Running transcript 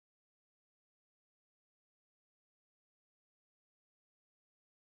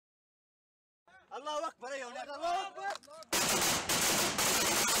A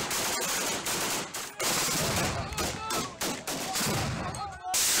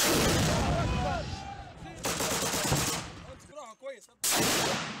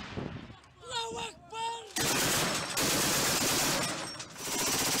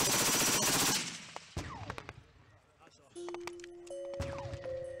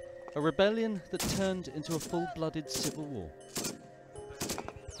rebellion that turned into a full-blooded civil war.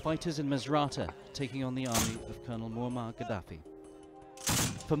 Fighters in Misrata taking on the army of Colonel Muammar Gaddafi.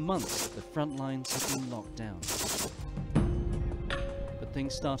 For months, the front lines had been locked down. But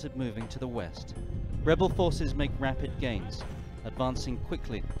things started moving to the west. Rebel forces make rapid gains, advancing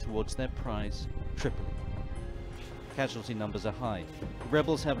quickly towards their prize, Tripoli. Casualty numbers are high. The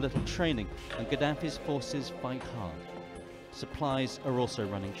rebels have little training, and Gaddafi's forces fight hard. Supplies are also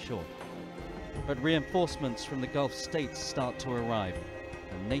running short. But reinforcements from the Gulf states start to arrive,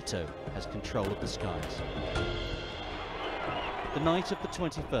 and NATO has control of the skies. The night of the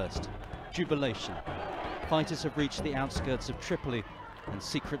 21st, jubilation. Fighters have reached the outskirts of Tripoli, and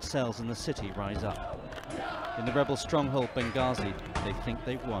secret cells in the city rise up. In the rebel stronghold Benghazi, they think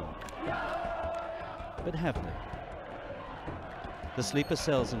they've won. But have they? The sleeper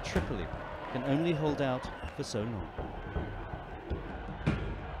cells in Tripoli can only hold out for so long.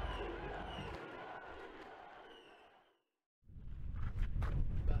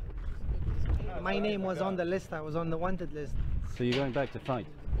 My name was on the list, I was on the wanted list. So you're going back to fight?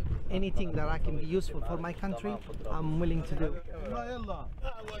 Anything that I can be useful for my country, I'm willing to do.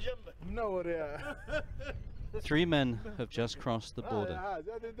 3 men have just crossed the border.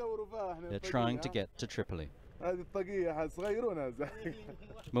 They're trying to get to Tripoli.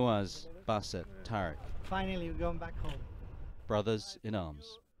 Muaz, Bassa, Tariq. Finally, we're going back home. Brothers in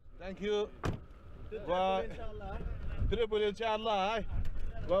arms. Thank you. Bye. Tripoli, inshallah.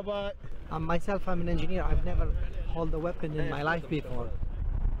 Bye-bye. Myself, I'm an engineer. I've never held a weapon in my life before.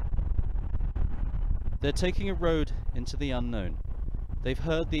 They're taking a road into the unknown. They've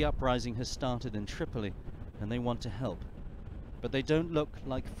heard the uprising has started in Tripoli, and they want to help. But they don't look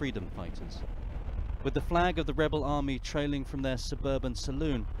like freedom fighters. With the flag of the rebel army trailing from their suburban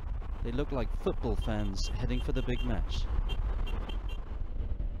saloon, they look like football fans heading for the big match.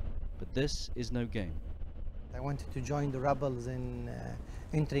 But this is no game. I wanted to join the rebels in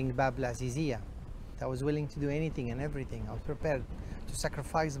entering Bab al-Aziziyah. I was willing to do anything and everything. I was prepared to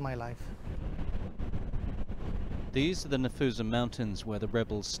sacrifice my life. These are the Nafusa mountains where the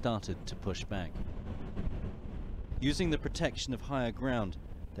rebels started to push back. Using the protection of higher ground,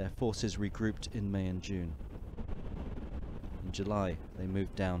 their forces regrouped in May and June. In July, they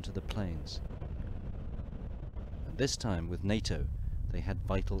moved down to the plains. And this time, with NATO, they had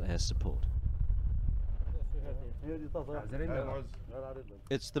vital air support.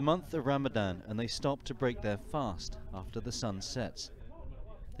 It's the month of Ramadan, and they stop to break their fast after the sun sets.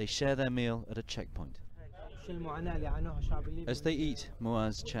 They share their meal at a checkpoint. As they eat,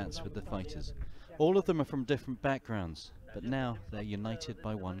 Muaz chats with the fighters. All of them are from different backgrounds, but now they're united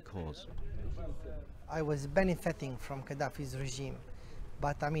by one cause. I was benefiting from Gaddafi's regime,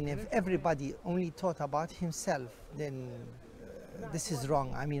 but I mean, if everybody only thought about himself, then this is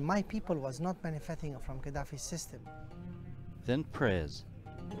wrong. I mean, my people was not benefiting from Gaddafi's system. Then prayers.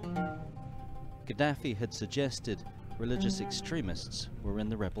 Gaddafi had suggested religious extremists were in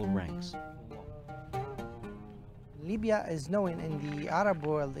the rebel ranks. Libya is known in the Arab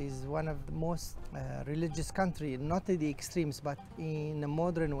world is one of the most religious countries, not in the extremes, but in a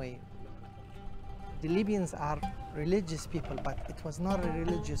modern way. The Libyans are religious people, but it was not a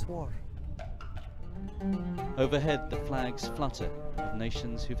religious war. Overhead, the flags flutter of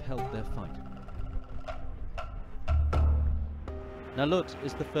nations who've held their fight. Nalut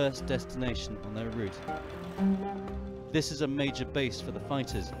is the first destination on their route. This is a major base for the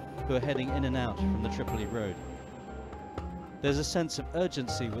fighters who are heading in and out from the Tripoli road. There's a sense of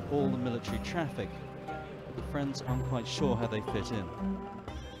urgency with all the military traffic, but the friends aren't quite sure how they fit in.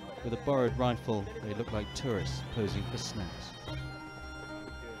 With a borrowed rifle, they look like tourists posing for snaps.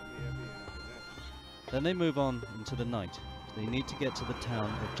 Then they move on into the night. They need to get to the town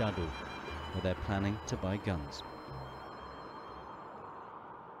of Jadu, where they're planning to buy guns.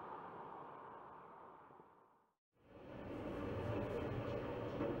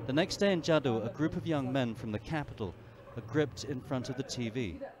 The next day in Jadu, a group of young men from the capital are gripped in front of the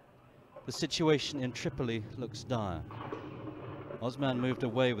TV. The situation in Tripoli looks dire. Osman moved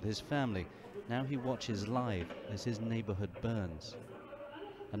away with his family. Now he watches live as his neighborhood burns.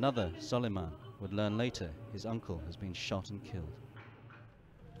 Another, Suleiman, would learn later his uncle has been shot and killed.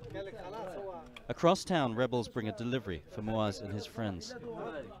 Across town, rebels bring a delivery for Muaz and his friends.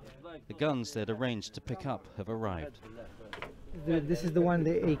 The guns they'd arranged to pick up have arrived. This is the one,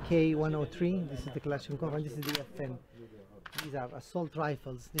 the AK-103. This is the Kalashnikov, and this is the FN. These are assault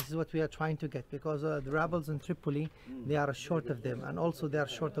rifles. This is what we are trying to get, because the rebels in Tripoli, they are short of them, and also they are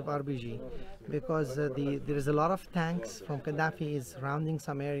short of RPG, because there is a lot of tanks from Gaddafi is surrounding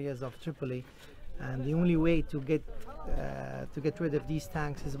some areas of Tripoli, and the only way to get rid of these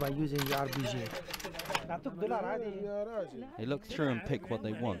tanks is by using the RPG. They look through and pick what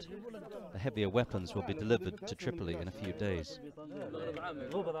they want. The heavier weapons will be delivered to Tripoli in a few days.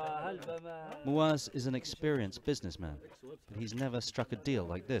 Muaz is an experienced businessman, but he's never struck a deal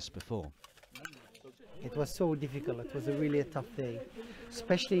like this before. It was so difficult. It was really a tough day.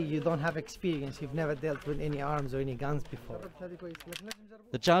 Especially you don't have experience. You've never dealt with any arms or any guns before.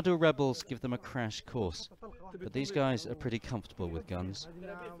 The Jadu rebels give them a crash course, but these guys are pretty comfortable with guns.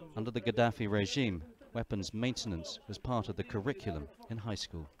 Under the Gaddafi regime, weapons maintenance was part of the curriculum in high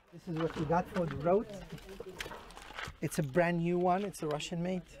school. This is what we got for the road. It's a brand new one. It's a Russian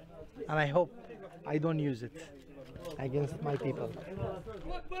made, and I hope I don't use it against my people.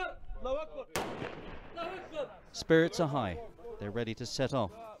 Spirits are high. They're ready to set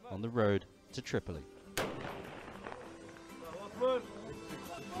off on the road to Tripoli.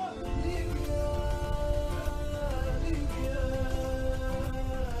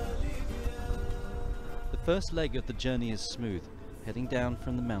 The first leg of the journey is smooth, heading down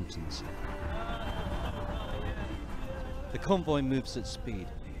from the mountains. The convoy moves at speed.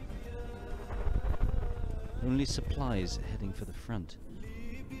 Only supplies heading for the front.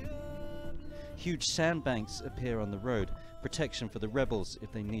 Huge sandbanks appear on the road, protection for the rebels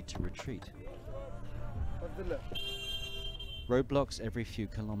if they need to retreat. Roadblocks every few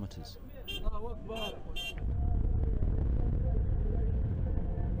kilometers.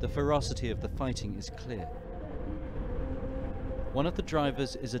 The ferocity of the fighting is clear. One of the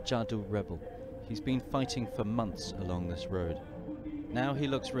drivers is a Jadu rebel. He's been fighting for months along this road. Now he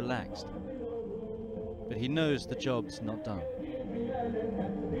looks relaxed, but he knows the job's not done.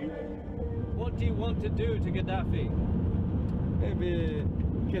 What do you want to do to Gaddafi? Maybe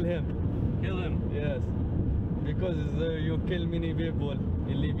kill him. Kill him? Yes, because you kill many people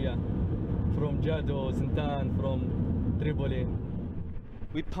in Libya, from Jado, Sintan, from Tripoli.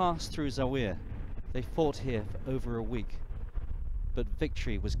 We passed through Zawiya. They fought here for over a week, but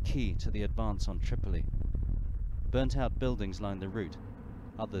victory was key to the advance on Tripoli. Burnt out buildings line the route,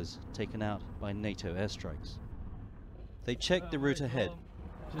 others taken out by NATO airstrikes. They checked the route ahead.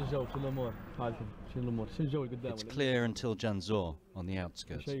 It's clear until Janzor on the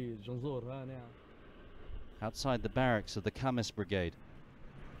outskirts. Outside the barracks of the Khamis Brigade,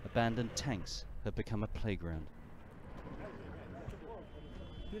 abandoned tanks have become a playground.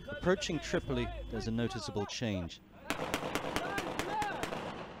 Approaching Tripoli, there's a noticeable change.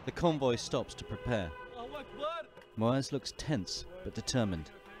 The convoy stops to prepare. Muaz looks tense but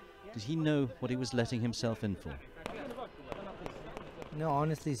determined. Did he know what he was letting himself in for? No,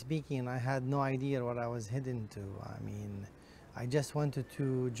 honestly speaking, I had no idea what I was heading to. I mean, I just wanted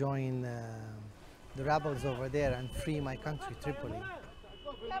to join the rebels over there and free my country, Tripoli.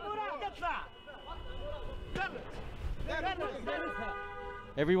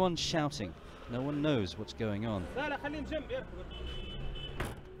 Everyone's shouting. No one knows what's going on.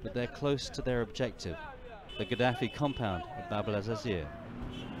 But they're close to their objective, the Gaddafi compound at Bab el-Azazir.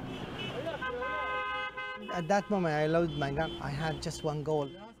 At that moment, I loaded my gun. I had just one goal.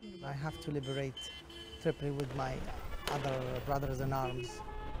 I have to liberate Tripoli with my other brothers in arms.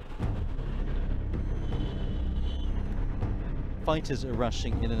 Fighters are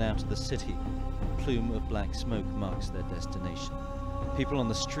rushing in and out of the city. A plume of black smoke marks their destination. People on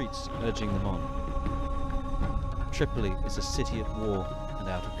the streets urging them on. Tripoli is a city at war and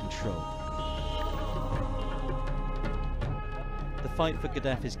out of control. The fight for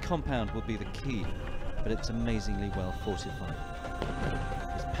Gaddafi's compound will be the key, but it's amazingly well fortified.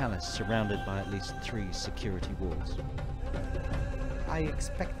 His palace surrounded by at least 3 security walls. I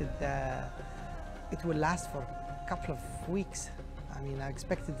expected it will last for a couple of weeks. I mean, I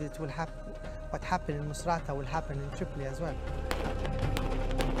expected it will happen. What happened in Misrata will happen in Tripoli as well.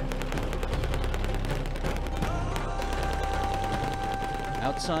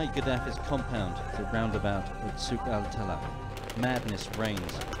 Outside Gaddafi's compound, the roundabout at Souk al-Talaq, madness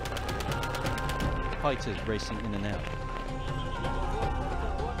reigns. Fighters racing in and out.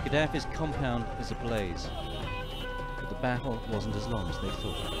 Gaddafi's compound is ablaze, but the battle wasn't as long as they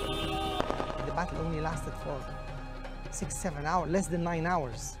thought. The battle only lasted for 6-7 hours, less than 9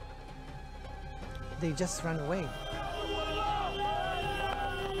 hours. They just ran away.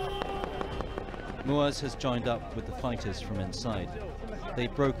 Muaz has joined up with the fighters from inside.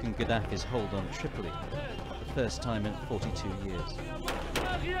 they've broken Gaddafi's hold on Tripoli, the first time in 42 years.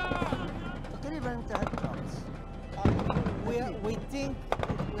 We think,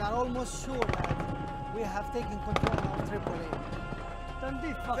 we are almost sure that we have taken control of Tripoli.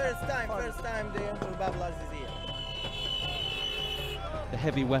 First time they enter Bab al-Aziziyah. The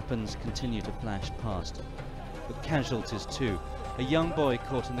heavy weapons continue to flash past, with casualties too. A young boy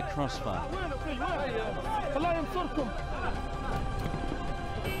caught in the crossfire.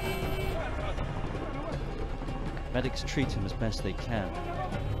 Medics treat him as best they can.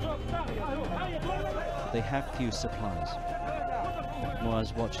 They have few supplies.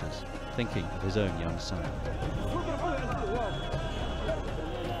 Muaz watches, thinking of his own young son.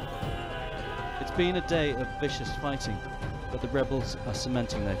 It's been a day of vicious fighting, but the rebels are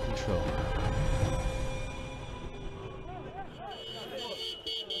cementing their control.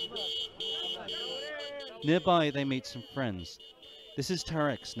 Nearby, they meet some friends. This is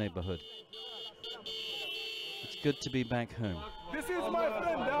Tariq's neighborhood. It's good to be back home. This is my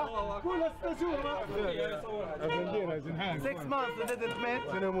friend, 6 months, they didn't meet.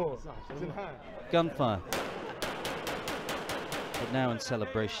 Gunfire, but now in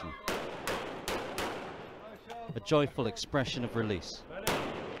celebration. A joyful expression of release.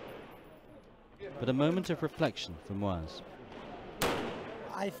 But a moment of reflection for Muaz.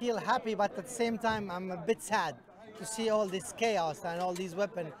 I feel happy, but at the same time I'm a bit sad to see all this chaos and all these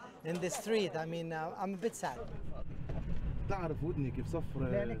weapons in the street. I mean, I'm a bit sad. The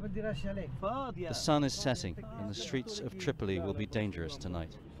sun is setting and the streets of Tripoli will be dangerous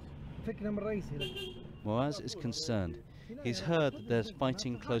tonight. Muaz is concerned. He's heard that there's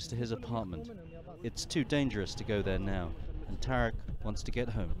fighting close to his apartment. It's too dangerous to go there now, and Tariq wants to get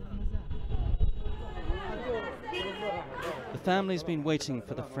home. The family's been waiting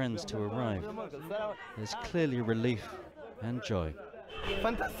for the friends to arrive. There's clearly relief and joy.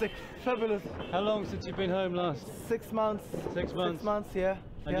 Fantastic, fabulous. How long since you've been home last? 6 months. 6 months? 6 months, yeah.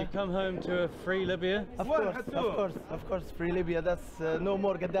 And you've come home to a free Libya? Of course, free Libya. That's no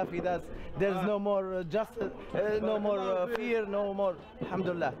more Gaddafi. There's no more no more fear, no more.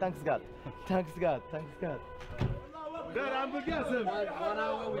 Alhamdulillah. Thanks God. Thanks God. Thanks God.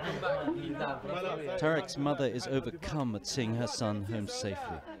 Tariq's mother is overcome at seeing her son home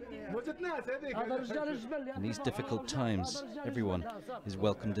safely. In these difficult times, everyone is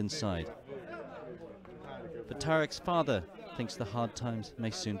welcomed inside. But Tariq's father thinks the hard times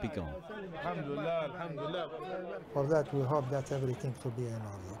may soon be gone. For that, we hope that everything will be in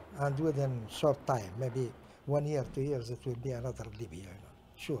order. And within short time, maybe 1 year, 2 years, it will be another Libya,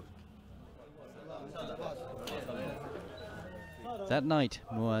 sure. That night,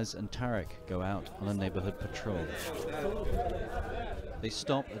 Muaz and Tariq go out on a neighborhood patrol. They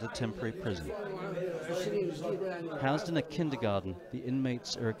stop at a temporary prison. Housed in a kindergarten, the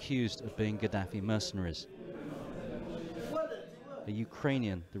inmates are accused of being Gaddafi mercenaries. A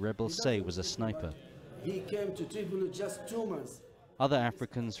Ukrainian, the rebels say, was a sniper. He came to Tripoli just 2 months. Other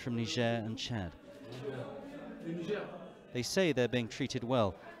Africans from Niger and Chad. They say they're being treated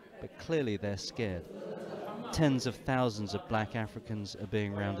well, but clearly they're scared. Tens of thousands of black Africans are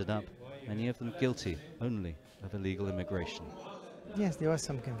being rounded up, many of them guilty only of illegal immigration. Yes, there was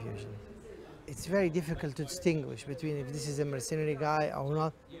some confusion. It's very difficult to distinguish between if this is a mercenary guy or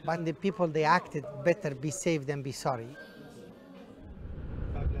not, but the people, they acted better be safe than be sorry.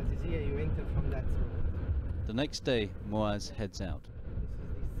 You enter from that road. The next day, Muaz heads out. This is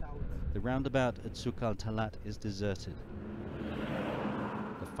the south. The roundabout at Souk al-Talat is deserted.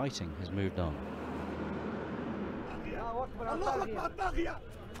 The fighting has moved on. الله أكبر الطاغية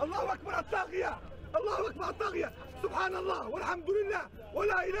الله أكبر الطاغية الله أكبر الطاغية سبحان الله والحمد لله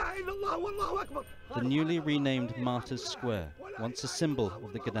ولا إله إلا الله والله أكبر. The newly renamed Martyrs Square, once a symbol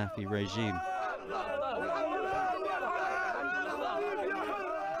of the Gaddafi regime.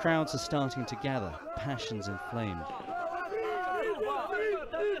 Crowds are starting to gather, passions inflamed.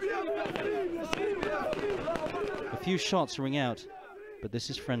 A few shots ring out, but this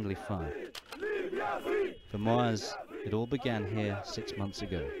is friendly fire. For Muaz, it all began here 6 months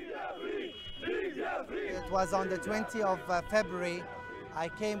ago. It was on the 20th of February. I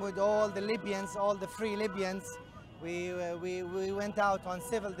came with all the Libyans, all the free Libyans. We went out on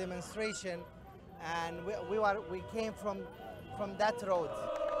civil demonstration, and we came from that road.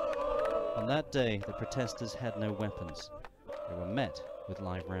 On that day, the protesters had no weapons. They were met with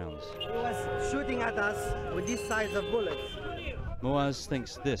live rounds. He was shooting at us with this size of bullets. Muaz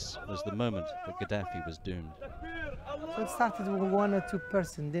thinks this was the moment that Gaddafi was doomed. So it started with 1 or 2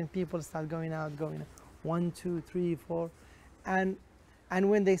 persons, then people start going out, 1, 2, 3, 4. And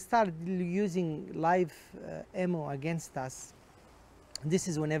when they started using live ammo against us, This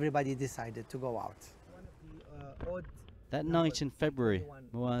is when everybody decided to go out. That night in February,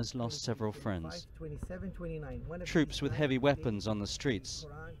 Muaz lost several friends. 27, 29. Troops with heavy weapons on the streets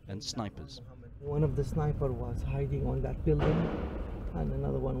and snipers. One of the sniper was hiding on that building, and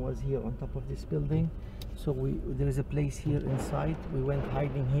another one was here on top of this building. So there is a place here inside. We went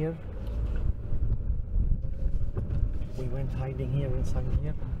hiding here. We went hiding here inside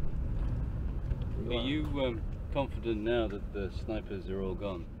here. Are you confident now that the snipers are all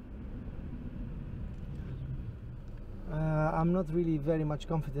gone? I'm not really very much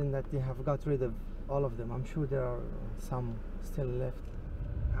confident that they have got rid of all of them. I'm sure there are some still left.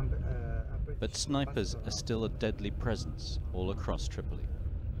 But snipers are still a deadly presence all across Tripoli.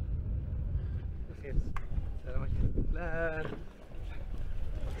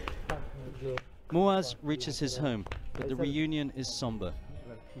 Muaz reaches his home, but the reunion is somber.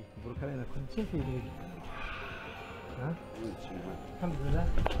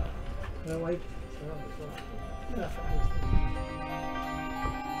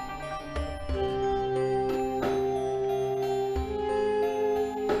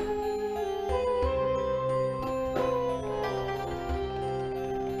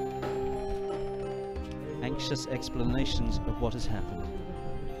 Anxious explanations of what has happened.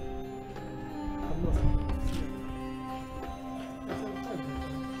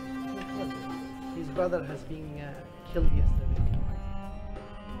 His brother has been killed yesterday.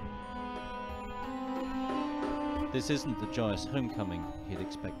 This isn't the joyous homecoming he'd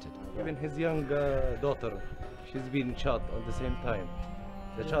expected. Even his young daughter, she's been shot at the same time.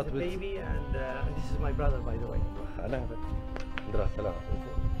 The There's shot a with baby, and this is my brother, by the way.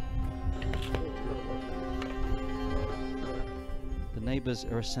 The neighbors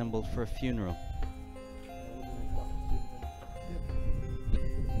are assembled for a funeral.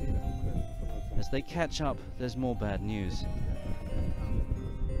 As they catch up, there's more bad news.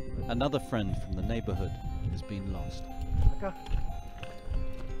 Another friend from the neighborhood has been lost.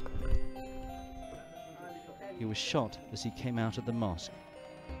 He was shot as he came out of the mosque.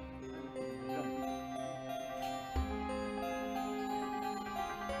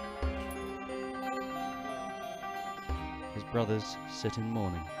 His brothers sit in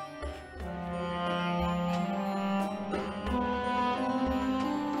mourning.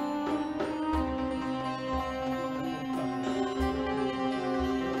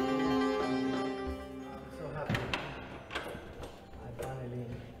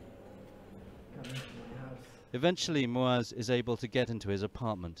 Eventually, Muaz is able to get into his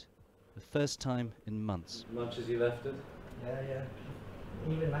apartment, the first time in months. Much as you left it? Yeah.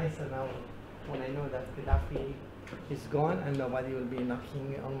 Even nicer now when I know that Gaddafi is gone and nobody will be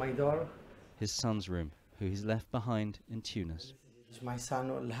knocking on my door. His son's room, who he's left behind in Tunis. My son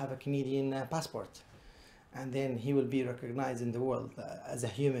will have a Canadian passport, and then he will be recognized in the world as a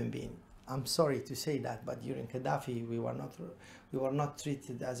human being. I'm sorry to say that, but during Gaddafi, we were not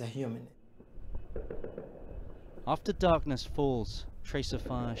treated as a human. After darkness falls, tracer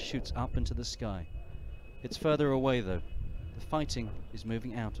fire shoots up into the sky. It's further away though. The fighting is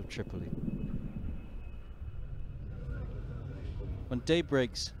moving out of Tripoli. When day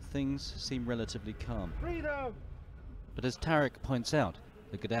breaks, things seem relatively calm. freedom! But as Tariq points out,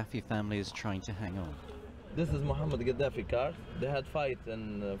 the Gaddafi family is trying to hang on. This is Muhammad Gaddafi car. They had fight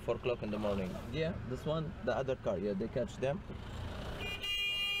in 4 o'clock in the morning. Yeah, this one, the other car, yeah, they catch them.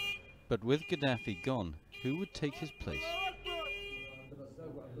 But with Gaddafi gone, who would take his place?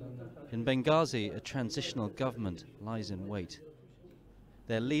 In Benghazi, a transitional government lies in wait.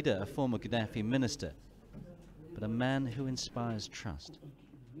 Their leader, a former Gaddafi minister, but a man who inspires trust.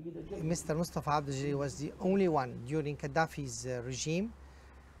 Mr. Mustafa Abdul was the only one during Gaddafi's regime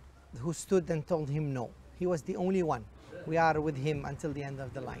who stood and told him no. He was the only one. We are with him until the end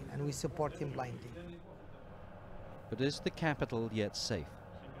of the line, and we support him blindly. But is the capital yet safe?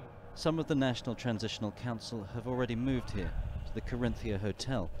 Some of the National Transitional Council have already moved here, to the Corinthia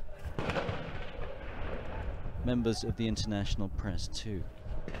Hotel. Members of the international press too.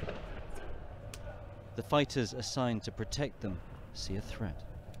 The fighters assigned to protect them see a threat.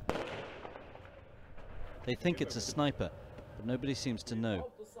 They think it's a sniper, but nobody seems to know.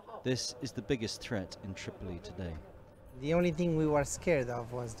 This is the biggest threat in Tripoli today. The only thing we were scared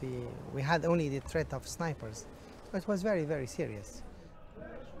of was we had only the threat of snipers. So it was very, very serious.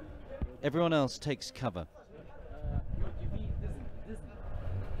 Everyone else takes cover.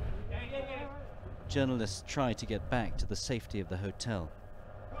 Journalists try to get back to the safety of the hotel.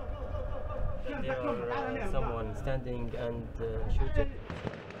 There are someone standing and shooting.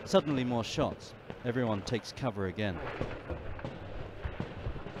 Suddenly more shots. Everyone takes cover again.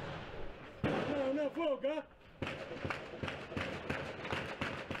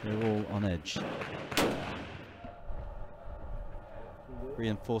 They're all on edge.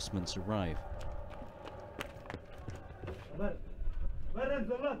 Reinforcements arrive.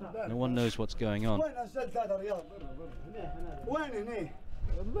 No one knows what's going on.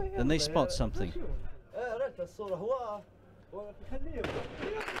 Then they spot something.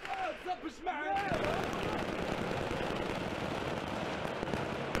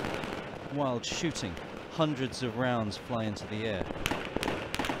 Wild shooting. Hundreds of rounds fly into the air.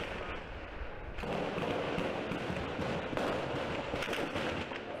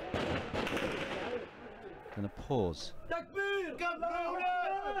 Then a pause.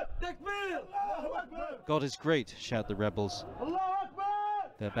 God is great, shout the rebels,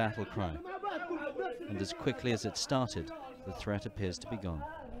 their battle cry. And as quickly as it started, the threat appears to be gone.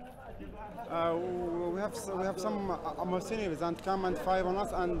 We have some mercenaries and come and fire on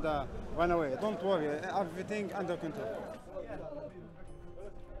us and run away. Don't worry, everything under control.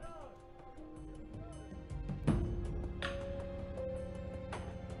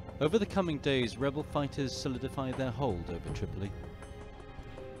 Over the coming days, rebel fighters solidify their hold over Tripoli.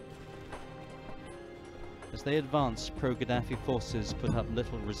 As they advance, pro-Gaddafi forces put up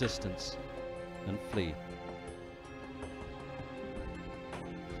little resistance and flee.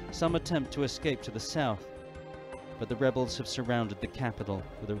 Some attempt to escape to the south, but the rebels have surrounded the capital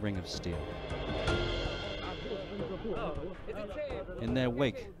with a ring of steel. In their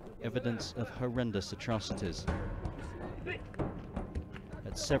wake, evidence of horrendous atrocities.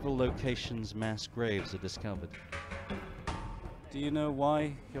 At several locations, mass graves are discovered. Do you know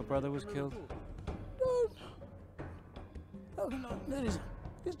why your brother was killed? No,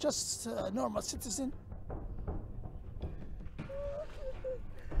 he's just a normal citizen.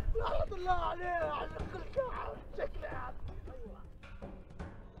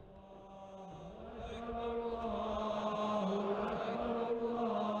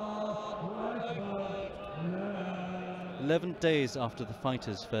 11 days after the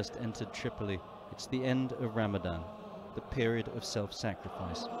fighters first entered Tripoli, it's the end of Ramadan, the period of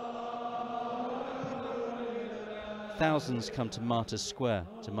self-sacrifice. Thousands come to Martyrs Square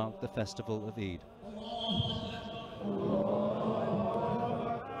to mark the festival of Eid.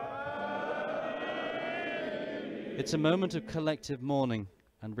 It's a moment of collective mourning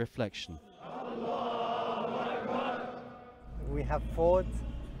and reflection. We have fought,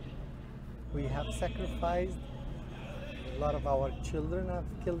 we have sacrificed. A lot of our children have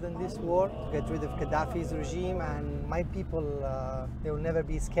killed in this war to get rid of Gaddafi's regime, and my people, they will never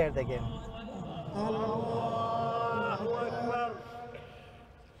be scared again.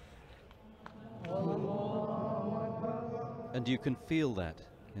 And you can feel that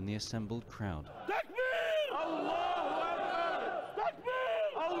in the assembled crowd.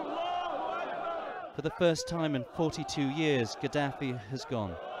 For the first time in 42 years, Gaddafi has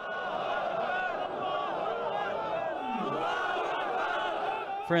gone.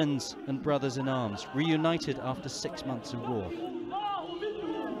 Friends and brothers in arms, reunited after 6 months of war.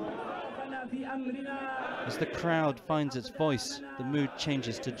 As the crowd finds its voice, the mood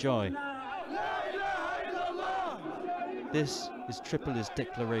changes to joy. This is Tripoli's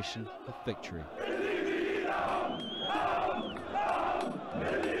declaration of victory.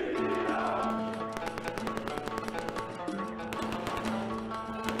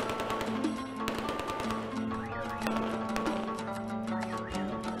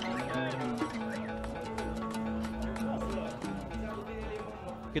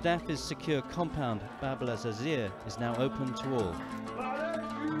 Gaddafi's secure compound, Bab al-Azazir, is now open to all.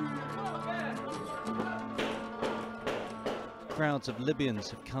 Crowds of Libyans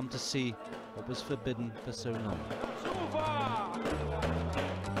have come to see what was forbidden for so long.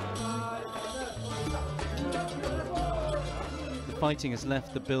 The fighting has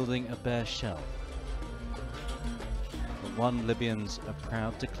left the building a bare shell, but one Libyans are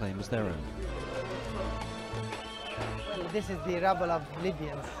proud to claim as their own. This is the rebel of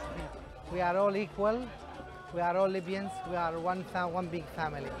Libyans. We are all equal. We are all Libyans. We are one big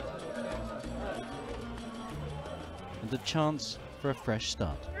family. And a chance for a fresh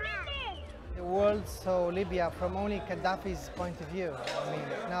start. The world saw Libya from only Gaddafi's point of view. I mean,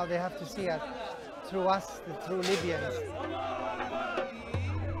 now they have to see it through us, through Libyans.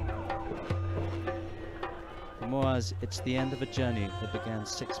 For Muaz, it's the end of a journey that began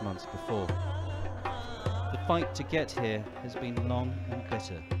 6 months before. The fight to get here has been long and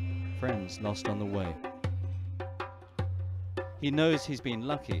bitter. Friends lost on the way. He knows he's been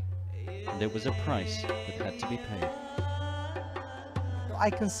lucky, and it was a price that had to be paid. I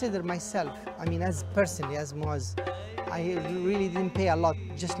consider myself, I mean, as personally, as Muaz, I really didn't pay a lot.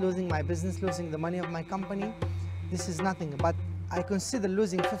 Just losing my business, losing the money of my company, this is nothing. But I consider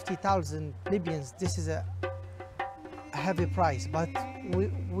losing 50,000 Libyans. This is a heavy price, but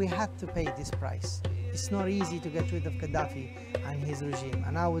we had to pay this price. It's not easy to get rid of Gaddafi and his regime,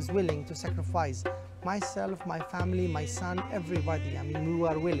 and I was willing to sacrifice myself, my family, my son, everybody. I mean, we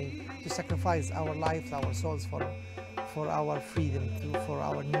were willing to sacrifice our lives, our souls for our freedom, for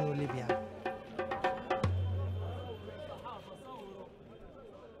our new Libya.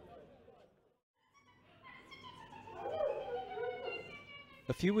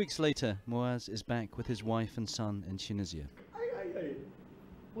 A few weeks later, Muaz is back with his wife and son in Tunisia.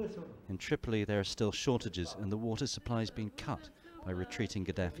 In Tripoli, there are still shortages and the water supply is being cut by retreating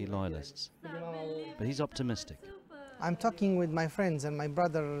Gaddafi loyalists. But he's optimistic. I'm talking with my friends and my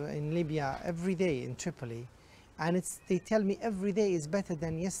brother in Libya every day in Tripoli, and they tell me every day is better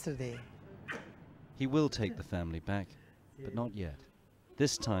than yesterday. He will take the family back, but not yet.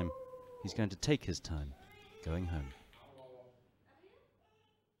 This time, he's going to take his time going home.